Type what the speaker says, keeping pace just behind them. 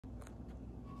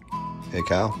Hey,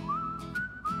 Cal.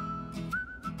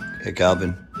 Hey,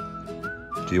 Calvin.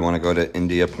 Do you want to go to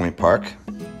India Point Park?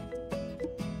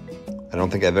 I don't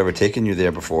think I've ever taken you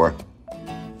there before.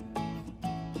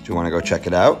 Do you want to go check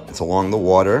it out? It's along the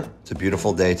water. It's a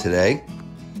beautiful day today.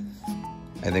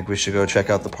 I think we should go check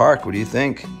out the park. What do you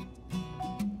think?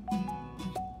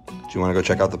 Do you want to go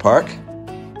check out the park?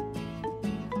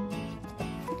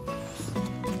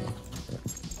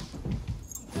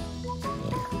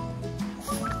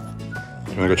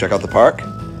 You want to go check out the park?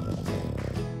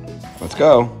 Let's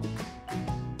go.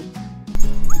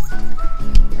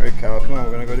 All right, Cal, come on.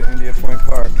 We're going to go to India Point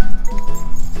Park.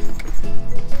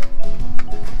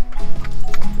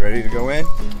 Ready to go in?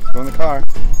 Let's go in the car.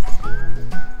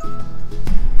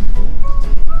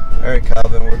 All right,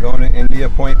 Calvin, we're going to India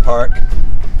Point Park.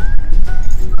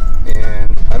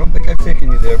 And I don't think I've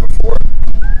taken you there before.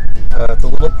 It's a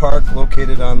little park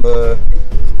located on the,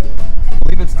 I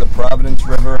believe it's the Providence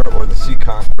River or the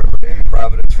Seekonk River in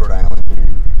Providence, Rhode Island.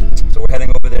 So we're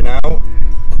heading over there now,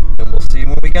 and we'll see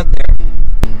when we get there.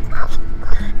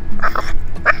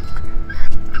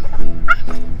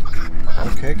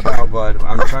 Okay, Cal, bud,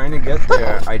 I'm trying to get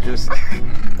there. I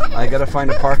gotta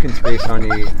find a parking space,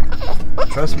 honey.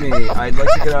 Trust me, I'd like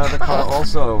to get out of the car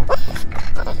also.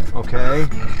 Okay?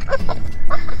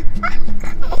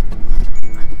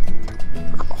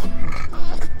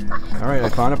 Alright, I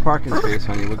found a parking space,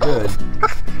 honey. We're good.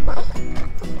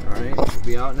 Alright, we'll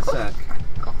be out in a sec.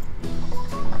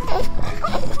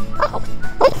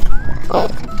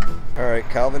 Alright,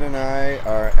 Calvin and I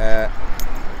are at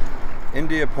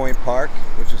India Point Park,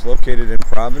 which is located in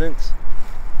Providence.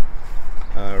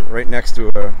 Right next to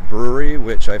a brewery,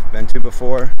 which I've been to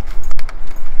before.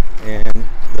 And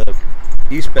the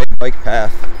East Bay bike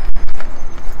path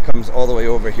comes all the way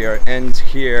over here, ends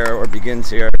here or begins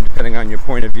here, depending on your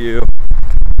point of view.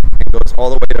 It goes all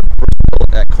the way to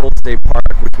Bristol at Cold State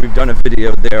Park, which we've done a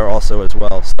video there also as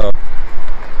well. So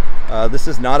this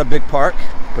is not a big park,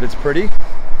 but it's pretty.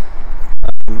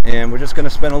 And we're just going to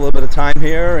spend a little bit of time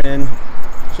here and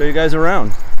show you guys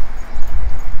around.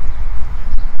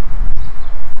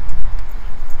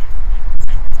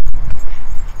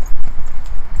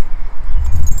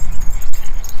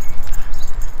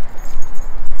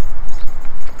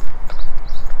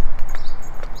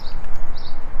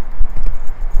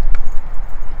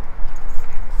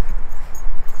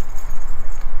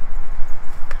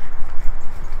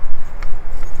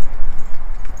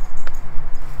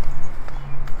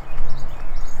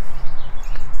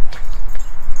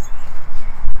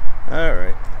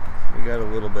 Alright, we got a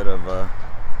little bit of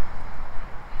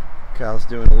Cal's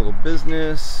doing a little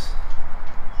business.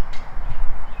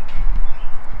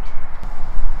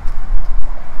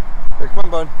 Hey, come on,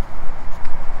 bud.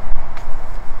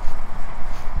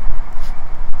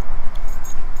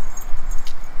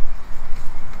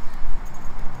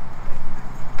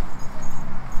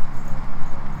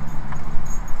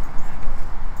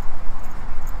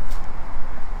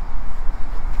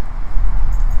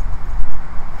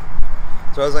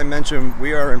 So as I mentioned,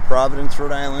 we are in Providence,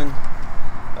 Rhode Island,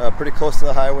 pretty close to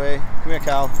the highway. Come here,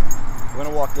 Cal. We're going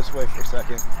to walk this way for a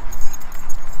second.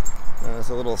 There's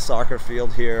a little soccer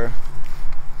field here.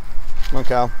 Come on,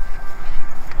 Cal.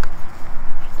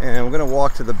 And we're going to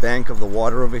walk to the bank of the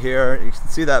water over here. You can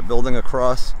see that building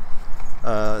across.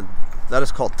 That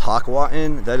is called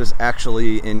Quahog. That is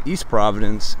actually in East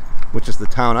Providence, which is the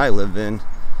town I live in.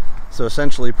 So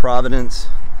essentially Providence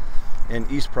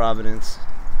and East Providence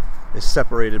is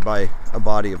separated by a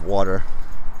body of water.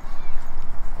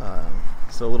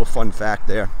 So a little fun fact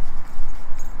there.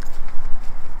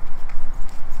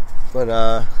 But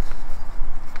a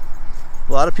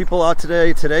lot of people out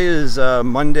today. Today is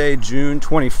Monday, June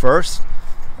 21st.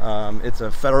 It's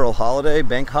a federal holiday,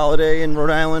 bank holiday in Rhode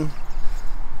Island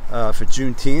for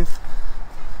Juneteenth.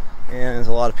 And there's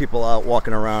a lot of people out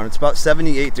walking around. It's about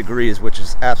 78 degrees, which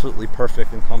is absolutely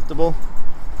perfect and comfortable.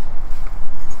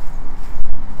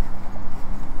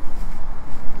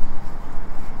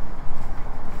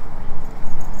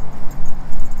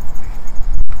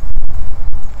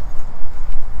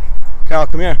 Cal,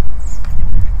 come here.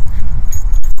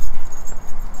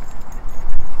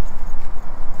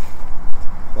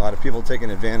 A lot of people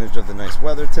taking advantage of the nice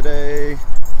weather today.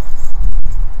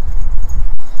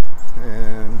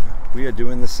 And we are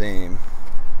doing the same.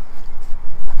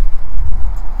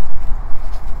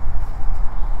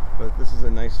 But this is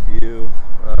a nice view.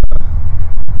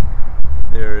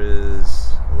 There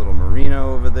is a little marina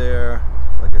over there.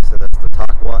 Like I said, that's the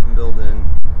Quahog building.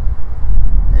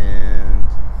 And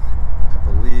I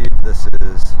believe this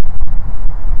is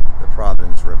the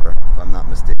Providence River, if I'm not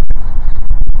mistaken.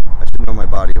 I should know my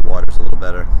body of waters a little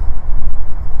better.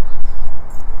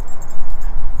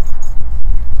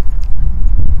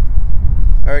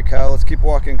 All right, Kyle, let's keep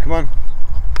walking. Come on.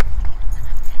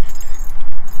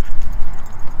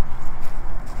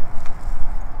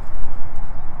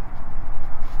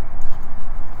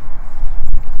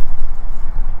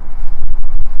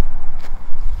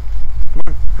 Come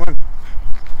on, come on.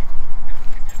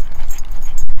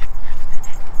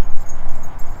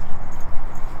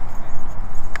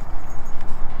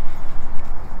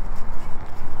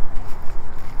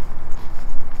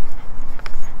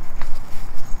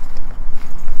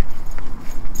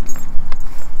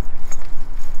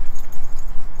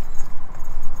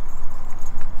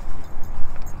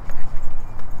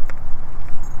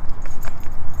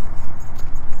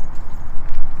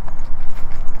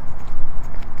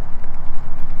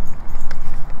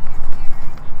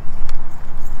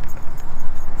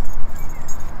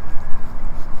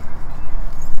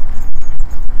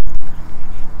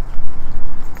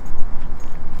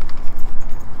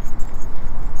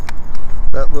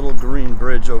 That little green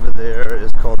bridge over there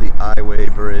is called the I-Way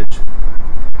Bridge.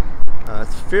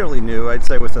 It's fairly new, I'd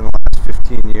say within the last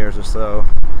 15 years or so.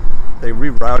 They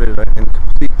rerouted a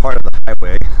complete part of the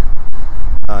highway,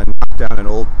 knocked down an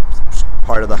old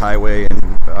part of the highway and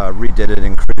redid it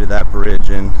and created that bridge.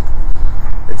 And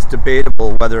it's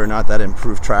debatable whether or not that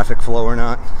improved traffic flow or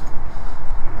not.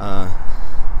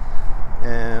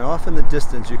 And off in the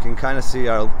distance you can kind of see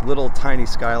our little tiny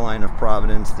skyline of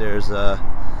Providence. There's a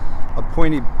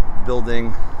pointy building.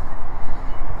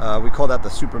 We call that the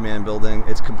Superman building.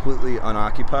 It's completely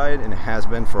unoccupied and it has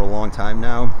been for a long time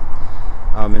now.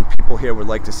 And people here would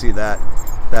like to see that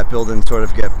building sort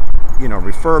of get, you know,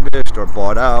 refurbished or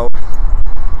bought out.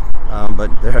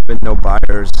 But there have been no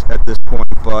buyers at this point.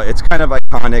 But it's kind of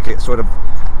iconic. It sort of,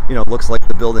 you know, looks like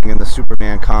the building in the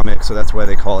Superman comic, so that's why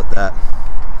they call it that.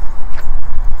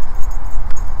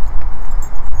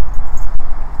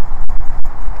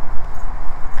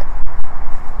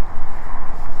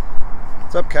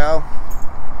 What's up, Cal?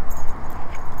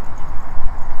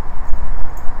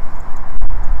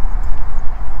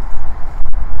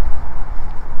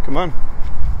 Come on.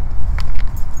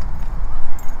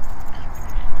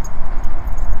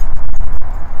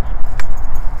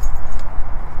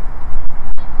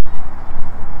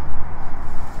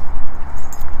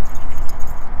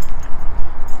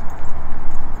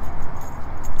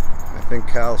 I think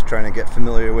Cal's trying to get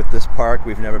familiar with this park.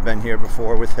 We've never been here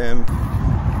before with him.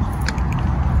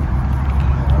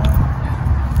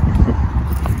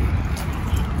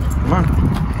 Come on.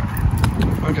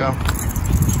 Come on, Cal.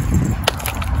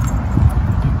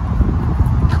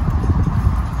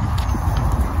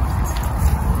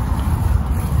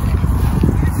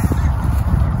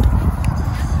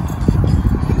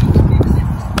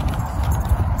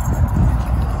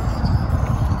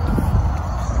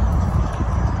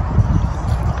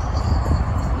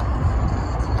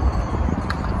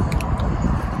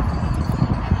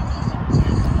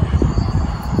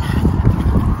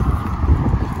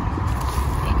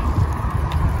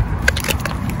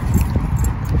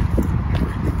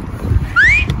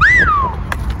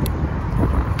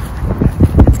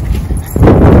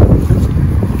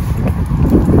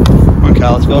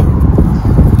 Let's go.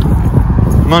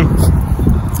 Come on.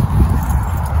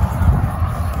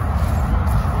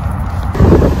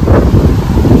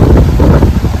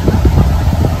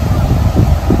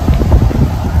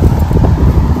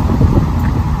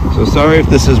 So sorry if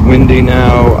this is windy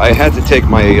now. I had to take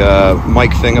my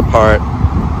mic thing apart.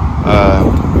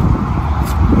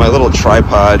 My little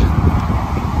tripod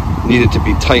needed to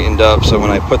be tightened up, so when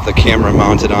I put the camera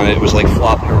mounted on it, it was like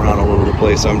flopping around all over the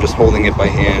place, so I'm just holding it by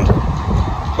hand.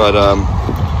 But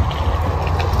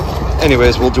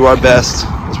anyways, we'll do our best,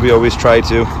 as we always try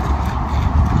to.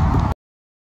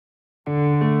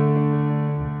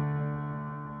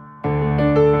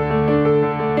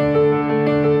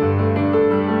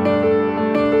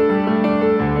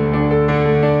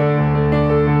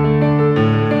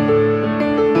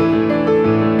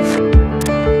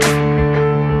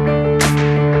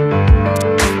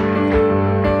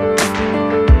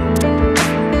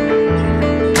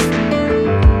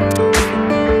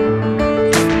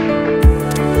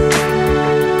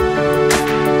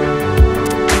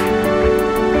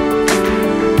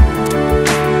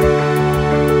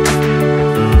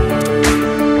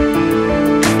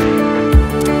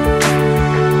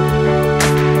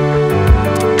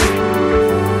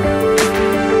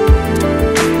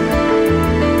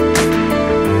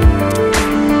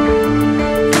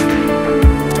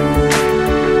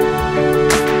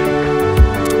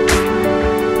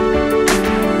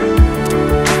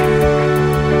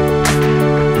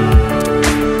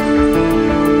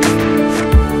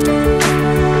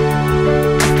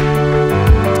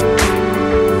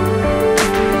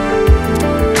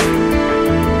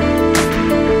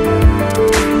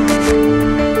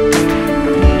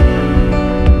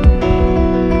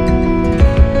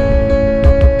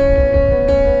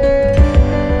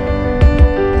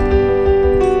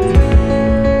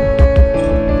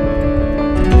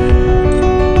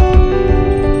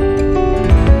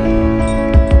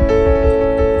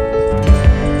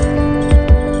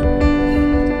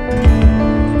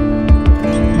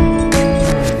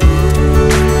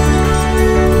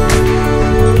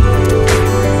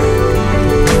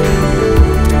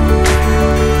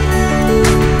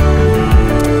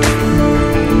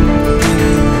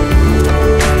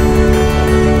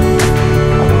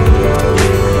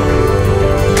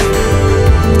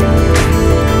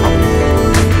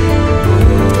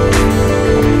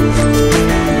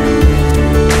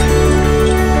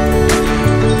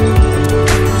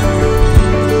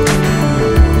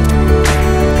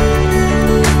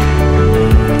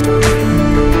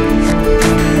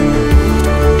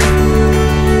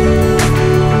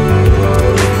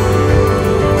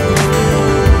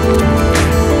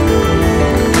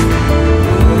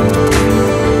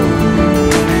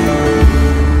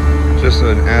 So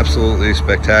an absolutely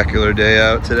spectacular day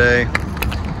out today.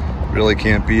 Really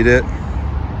can't beat it.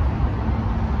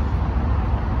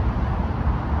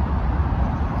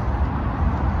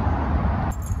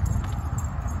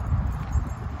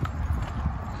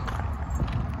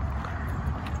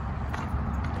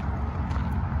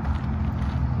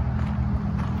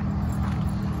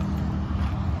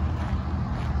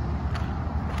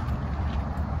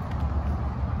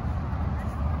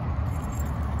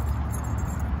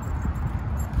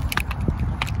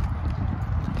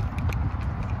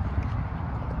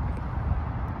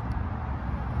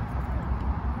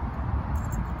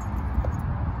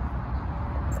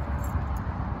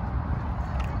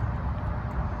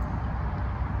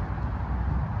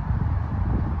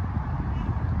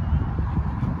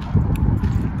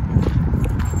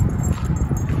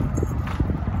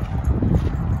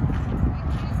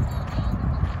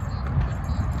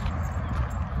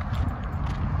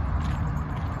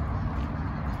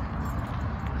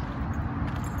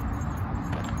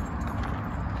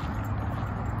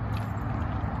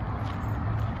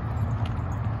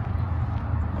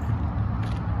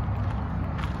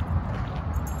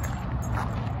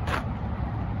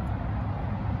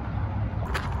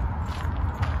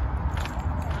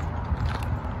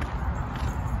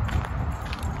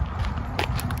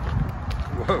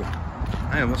 Whoa,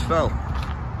 I almost fell.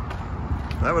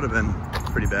 That would have been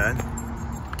pretty bad.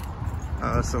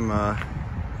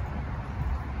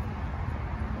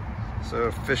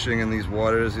 So fishing in these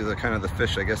waters, these are kind of the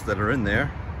fish, I guess, that are in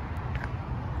there.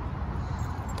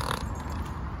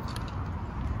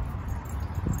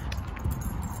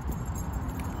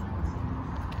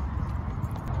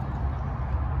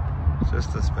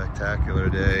 Just a spectacular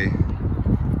day.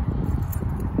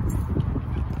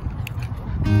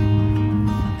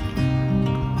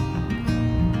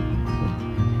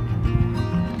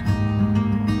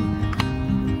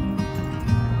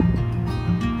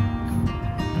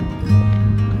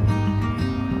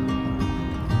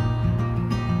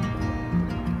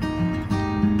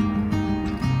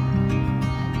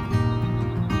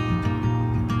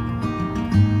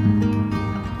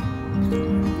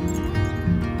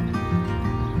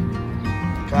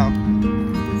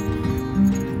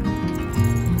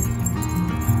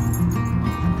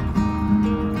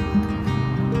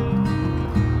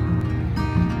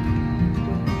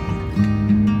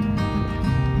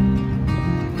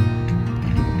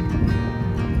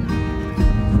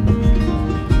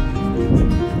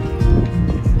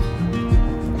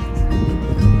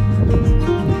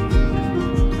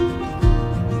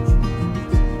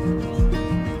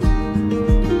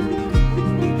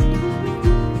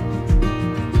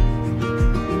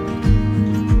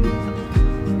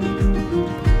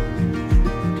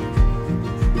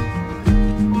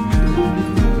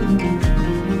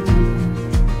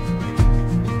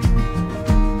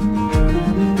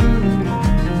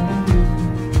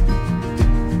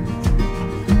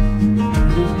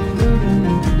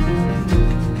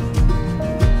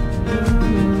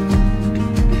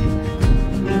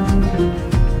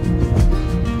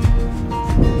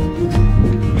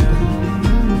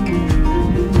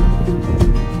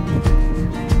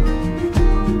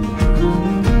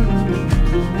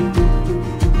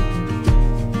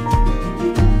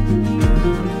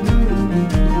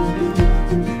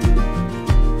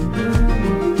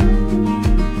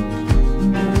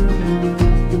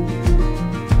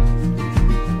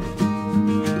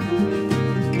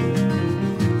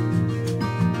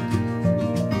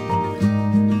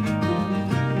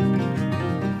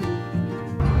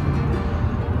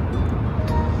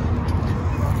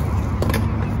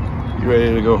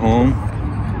 Ready to go home.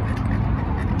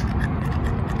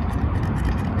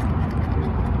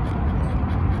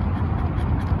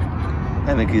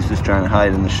 I think he's just trying to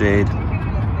hide in the shade.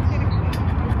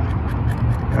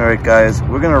 Alright guys,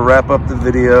 we're gonna wrap up the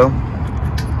video.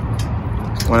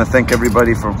 I want to thank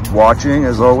everybody for watching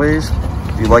as always.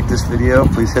 If you like this video,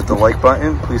 please hit the like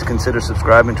button. Please consider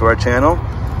subscribing to our channel.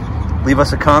 Leave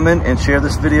us a comment and share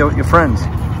this video with your friends.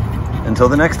 Until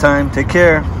the next time, take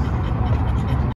care.